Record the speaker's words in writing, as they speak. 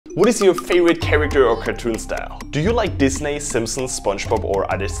What is your favorite character or cartoon style? Do you like Disney, Simpsons, SpongeBob or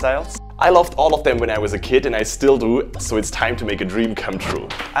other styles? I loved all of them when I was a kid and I still do, so it's time to make a dream come true.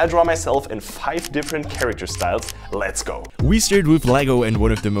 I'll draw myself in 5 different character styles. Let's go! We started with Lego and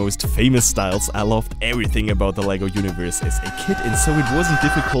one of the most famous styles. I loved everything about the Lego universe as a kid, and so it wasn't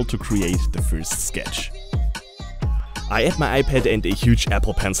difficult to create the first sketch. I add my iPad and a huge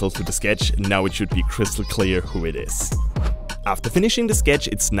Apple Pencil to the sketch. Now it should be crystal clear who it is. After finishing the sketch,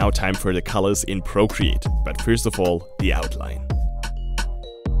 it's now time for the colors in Procreate, but first of all, the outline.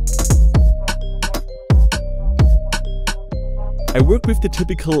 I work with the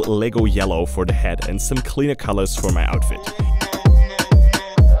typical Lego yellow for the head and some cleaner colors for my outfit.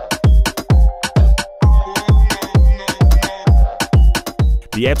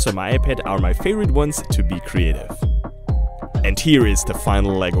 The apps on my iPad are my favorite ones to be creative. And here is the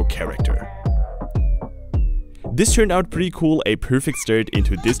final Lego character. This turned out pretty cool, a perfect start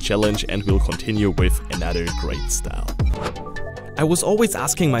into this challenge, and we'll continue with another great style. I was always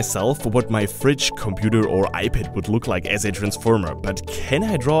asking myself what my fridge, computer or iPad would look like as a transformer, but can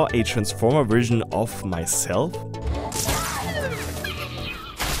I draw a transformer version of myself?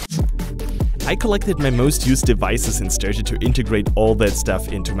 I collected my most used devices and started to integrate all that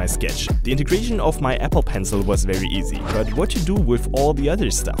stuff into my sketch. The integration of my Apple Pencil was very easy, but what to do with all the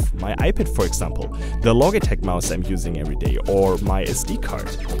other stuff? My iPad, for example, the Logitech mouse I'm using every day, or my SD card.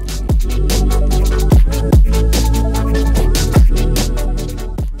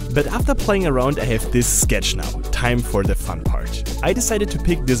 But after playing around, I have this sketch now. Time for the fun part. I decided to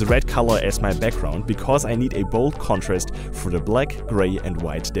pick this red color as my background because I need a bold contrast for the black, gray and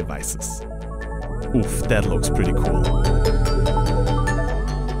white devices. Oof, that looks pretty cool.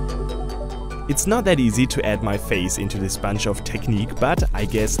 It's not that easy to add my face into this bunch of technique, but I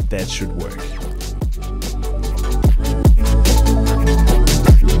guess that should work.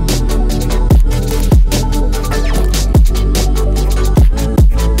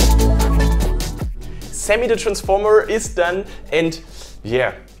 Samy the Transformer is done, and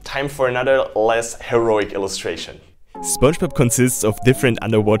yeah, time for another less heroic illustration. SpongeBob consists of different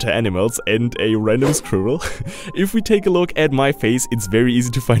underwater animals and a random squirrel. If we take a look at my face, it's very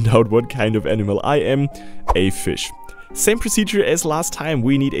easy to find out what kind of animal I am: a fish. Same procedure as last time,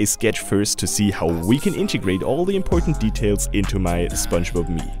 we need a sketch first to see how we can integrate all the important details into my SpongeBob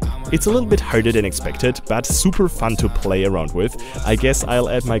me. It's a little bit harder than expected, but super fun to play around with. I guess I'll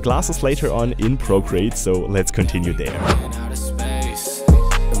add my glasses later on in Procreate, so let's continue there.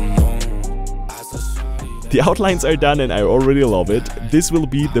 The outlines are done and I already love it. This will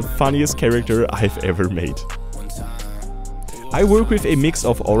be the funniest character I've ever made. I work with a mix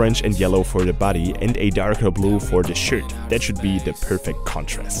of orange and yellow for the body and a darker blue for the shirt. That should be the perfect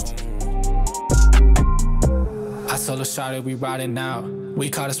contrast. I solo shot we riding now. We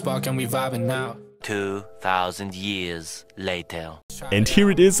caught a spark and we vibing now. 2,000 years later. And here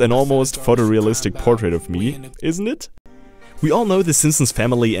it is, an almost photorealistic portrait of me, isn't it? We all know the Simpsons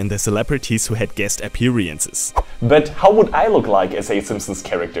family and the celebrities who had guest appearances. But how would I look like as a Simpsons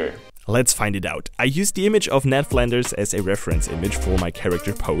character? Let's find it out. I used the image of Ned Flanders as a reference image for my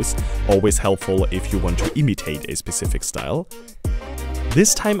character pose, always helpful if you want to imitate a specific style.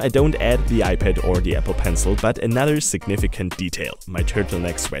 This time I don't add the iPad or the Apple Pencil, but another significant detail, my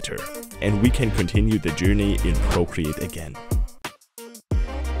turtleneck sweater. And we can continue the journey in Procreate again.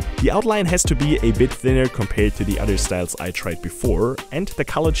 The outline has to be a bit thinner compared to the other styles I tried before, and the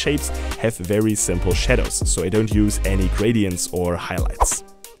colored shapes have very simple shadows, so I don't use any gradients or highlights.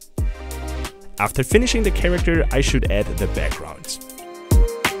 After finishing the character, I should add the background.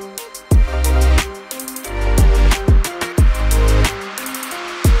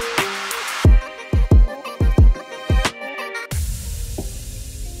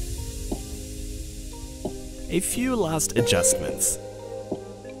 A few last adjustments.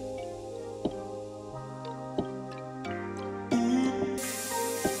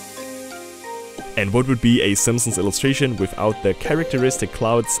 And what would be a Simpsons illustration without the characteristic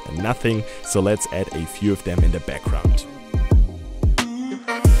clouds? Nothing, so let's add a few of them in the background.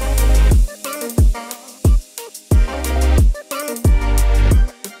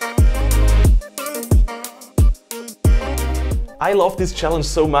 I love this challenge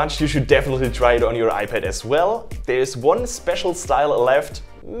so much, you should definitely try it on your iPad as well. There's one special style left,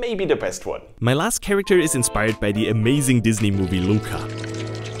 maybe the best one. My last character is inspired by the amazing Disney movie Luca.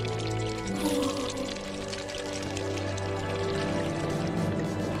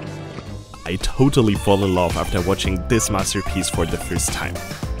 I totally fall in love after watching this masterpiece for the first time.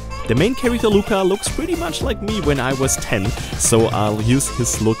 The main character Luca looks pretty much like me when I was 10, so I'll use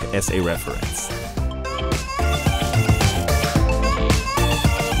his look as a reference.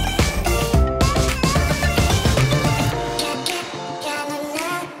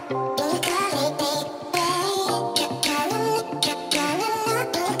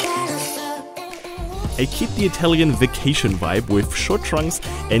 I keep the Italian vacation vibe with short trunks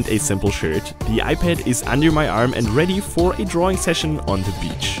and a simple shirt. The iPad is under my arm and ready for a drawing session on the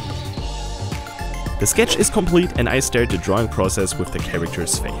beach. The sketch is complete and I start the drawing process with the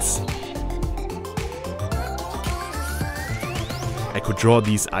character's face. I could draw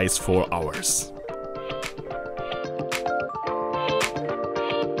these eyes for hours.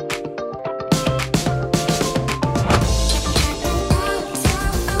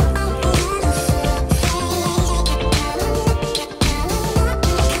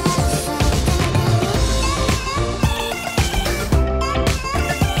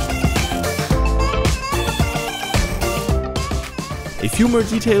 A few more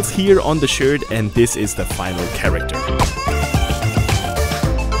details here on the shirt and this is the final character.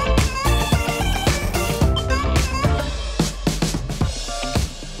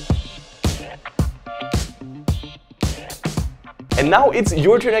 And now it's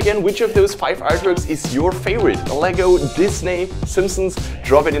your turn again. Which of those 5 artworks is your favorite? Lego, Disney, Simpsons?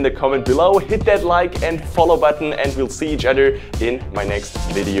 Drop it in the comment below, hit that like and follow button and we'll see each other in my next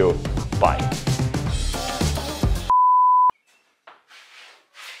video. Bye!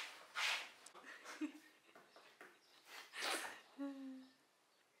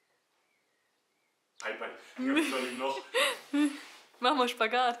 Mach mal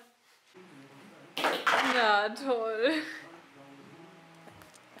Spagat. Ja, toll.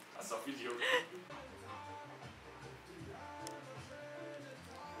 Hast du auf Video?